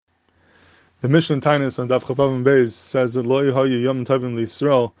The Mishnah in Taanis on Daf Chavav Beis says that Lo Yehayu Yom Tovim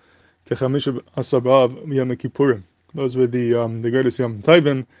L'Yisrael Kechamisha Asar B'Av Yom Kippurim. Those were the greatest Yom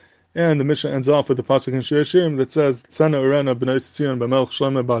Tovim, and the Mishnah ends off with the pasuk in Shir Shirim that says Tzana Urena B'nai Tzion B'Melch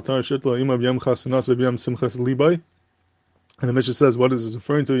Shlema B'Atar Shitla Imav Yom Chasanasa B'Yom Simchas Libai. And the Mishnah says, what is this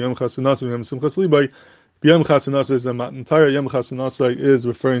referring to? Yom Chasanasa B'Yom Simchas Libai. B'Yom Chasanasa is a Matan Torah. Yom Chasanasa is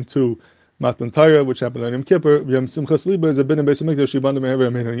referring to Matan Torah, which happened on Yom Kippur. Yom Simchas Libai is a Binin Beis HaMikdash. Yibanda Me'ever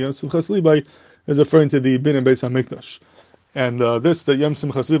Amen. Yom Simchas Libai is referring to the Binin Beis HaMikdash. And that Yom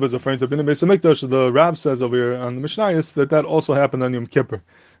Simchas Libai is referring to Binin Beis HaMikdash. The Rab says over here on the Mishnayos that also happened on Yom Kippur.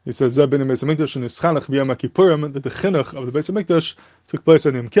 He says Zeh Binin Beis HaMikdash and Ischanach B'Yom Kippurim, that the Chinuch of the Beis HaMikdash took place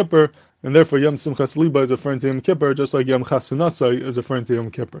on Yom Kippur, and therefore Yom Simchas Libai is referring to Yom Kippur, just like Yom Chasunasai is referring to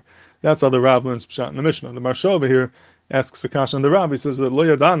Yom Kippur. That's how the Rab learns Pshat in the Mishnah. The Maharsha over here asks Akash on the Rab. He says that Lo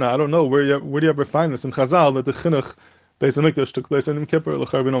Yadana, I don't know where do you ever find this in Chazal that the Chinuch Beis HaMikdash took place on Yom Kippur.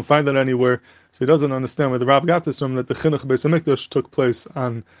 We don't find that anywhere, so he doesn't understand where the Rab got this from, that the Chinuch Beis HaMikdash took place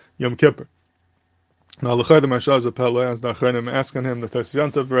on Yom Kippur. Now, the Maharsha is a Pele, as the Achronim asking him, the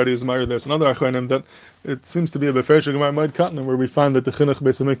Tasiyantav already is married. There's another Achronim that it seems to be a Beferish Gemara Moed Katan, where we find that the Chinuch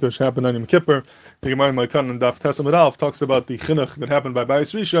Beis HaMikdash happened on Yom Kippur. The Gemara Moed Katan and Daf Tesamid Alf talks about the Chinuch that happened by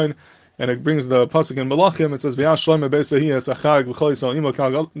Bayis Rishon, and it brings the pasuk in Malachim. It says, "V'yash shloime beis es achag v'chol yisrael imo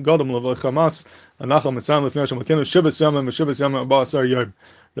kal gadol levachamas anachal mitzrayim lefnei Hashem alkeinu shivas yamim v'shivas yamim arba asar yom."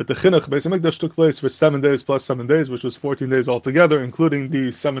 That the Chinuch Beis HaMikdash took place for 7 days plus 7 days, which was 14 days altogether, including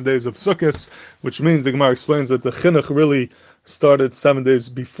the 7 days of Sukkot, which means the Gemara explains that the Chinuch really started 7 days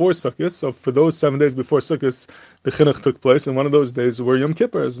before Sukkot. So for those 7 days before Sukkot, the Chinuch took place, and one of those days were Yom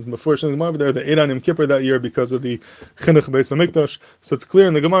Kippur. Before the Gemara there, they ate on Yom Kippur that year because of the Chinuch Beis HaMikdash. So it's clear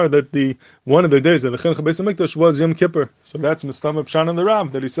in the Gemara that one of the days that the Chinuch Beis HaMikdash was Yom Kippur. So that's Mistamah Pshan in the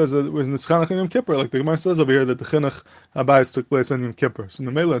Rav, that he says that it was Nischanach on Yom Kippur, like the Gemara says over here that the Chinuch Abayis took place on Yom Kippur. So in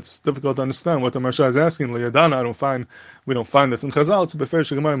the Mela, it's difficult to understand what the Maharsha is asking. Liyadana, we don't find this in Chazal. It's a Beferish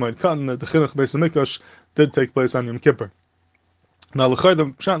Gemara Moed Katan that the Chinuch Beis HaMikdash did take place on Yom Kippur. Now, the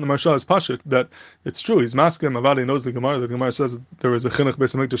Pshat in the Maharsha is Pashit, that it's true, he's masking, Avadi knows the Gemara, says there was a Chinuch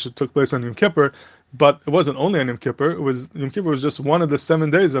Beis HaMikdash that took place on Yom Kippur, but it wasn't only on Yom Kippur, Yom Kippur was just one of the 7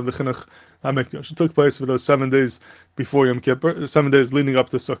 days of the Chinuch HaMikdash. It took place for those 7 days before Yom Kippur, 7 days leading up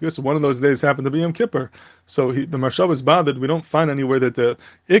to Sukkot, so one of those days happened to be Yom Kippur. So the Maharsha was bothered, we don't find anywhere that the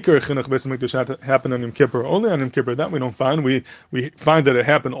Iker Chinuch Beis HaMikdash happened on Yom Kippur, only on Yom Kippur, that we don't find. We find that it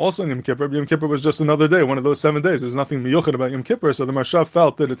happened also on Yom Kippur, but Yom Kippur was just another day, one of those 7 days. There's nothing miyuchad about Yom Kippur, so the Maharsha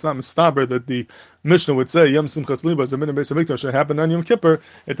felt that it's not mistaber that the Mishnah would say Yom Simchas Libai is a Binin Beis HaMikdash that happened on Yom Kippur.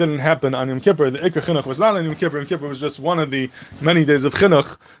 It didn't happen on Yom Kippur. The Iker Chinuch was not on Yom Kippur. Yom Kippur was just one of the many days of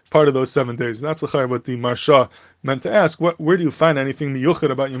Chinuch, part of those 7 days. And that's what the Maharsha meant to ask. Where do you find anything miyuchad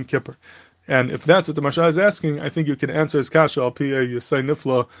about Yom Kippur? And if that's what the Maharsha is asking, I think you can answer his kasha al pi Yisai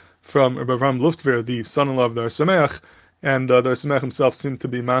Niflä from Abraham Lופטביר, the son-in-law of the Arsamech, and the Arsamech himself seemed to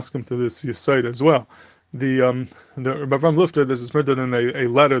be masking to this Yisai as well. The Abraham Lufter, this is printed in a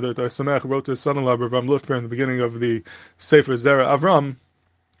letter that Samech wrote to his son-in-law Abraham Lufter in the beginning of the Sefer Zera Avram.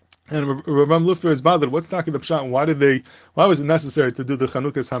 And Abraham Lufter is bothered. What's talking the Pshat? Why was it necessary to do the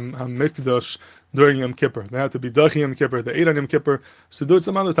Chanukas HaMikdash during Yom Kippur? They had to be Dachi Yom Kippur, they ate on Yom Kippur, so do it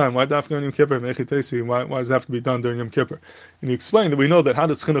some other time. Why Dafka on Yom Kippur? Why does it have to be done during Yom Kippur? And he explained that we know that how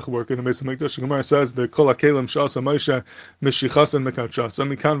does Chinuch work in the Beis HaMikdash? The Gemara says the Kol HaKelim Shasa Moshe Mishichasan Mekachasa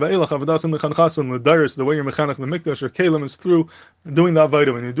Mikan Va'elach Avadasan Mechanchasan L'Dairis. The way you're Mechanach the Mikdash or Kelim is through doing the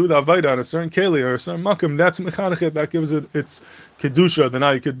Avaida. When you do the Avaida on a certain Keli or a certain Makam, that's Mechanach, that gives it its Kedusha, then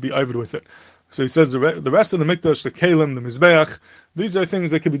now you could be Ivad with it. So he says the rest of the Mikdash, the Kalim, the Mizbeach, these are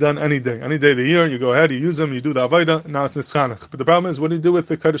things that can be done any day of the year. You go ahead, you use them, you do the Avaida, now it's Nischanach. But the problem is, what do you do with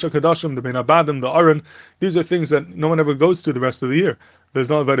the Kodesh HaKadoshim, the Bein Abadim, the Aron? These are things that no one ever goes to the rest of the year. There's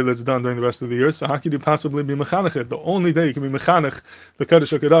no Avaida that's done during the rest of the year, so how could you possibly be Mechanach it? The only day you can be Mechanach, the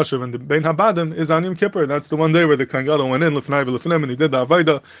Kodesh HaKadoshim, and the Bein Abadim is on Yom Kippur. That's the one day where the Kohen Gadol went in, Lefnai v'Lefnim, and he did the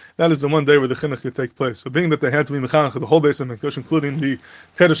Avaida. That is the one day where the Chinuch could take place. So being that they had to be Mechanach the whole Beis HaMikdash, including the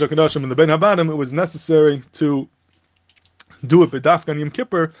Kodesh HaKadoshim and the Bein Abadim, it was necessary to do it b'dafka on Yom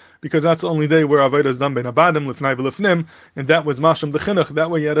Kippur, because that's the only day where Avodah is done by Abadim, Lefnai v'Lefnim, and that was Masham the Chinuch. That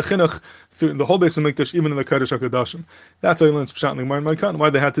way you had a Chinuch through the whole Beis HaMikdash, even in the Kodesh HaKadoshim. That's how you learn Pshat in the Gemara in Ma'akan,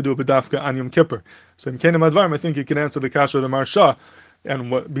 why they had to do it b'dafka on Yom Kippur. So in Kenim Advarim, I think you can answer the kasha of the Maharsha,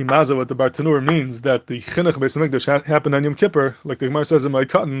 and what bimaza, what the Bartanur means, that the chinuch Beis Hamikdash happened on Yom Kippur, like the Gemara says in my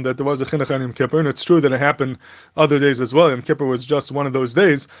cotton, that there was a chinuch on Yom Kippur, and it's true that it happened other days as well. Yom Kippur was just one of those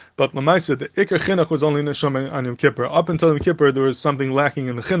days, but Lamaisa, the Iker chinuch was only neshama on Yom Kippur. Up until Yom Kippur, there was something lacking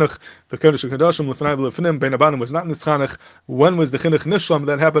in the chinuch. The Kodesh HaKadoshim, Lefanai Lefanim, Bein Abanim was not nischanech. When was the chinuch nishlam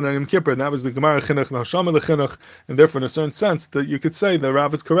that happened on Yom Kippur? And that was the Gemara chinuch, Nashama the chinuch, and therefore, in a certain sense, that you could say the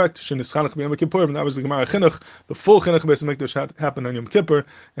Rav is correct. Shenischanech b'Yom Kippur, and that was the Gemara chinuch. The full chinuch Beis Hamikdash happened on Yom Kippur,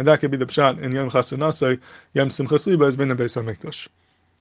 and that could be the pshat in Yom Chasanasei, Yom Simchas Liba has been the Beis Hamikdash.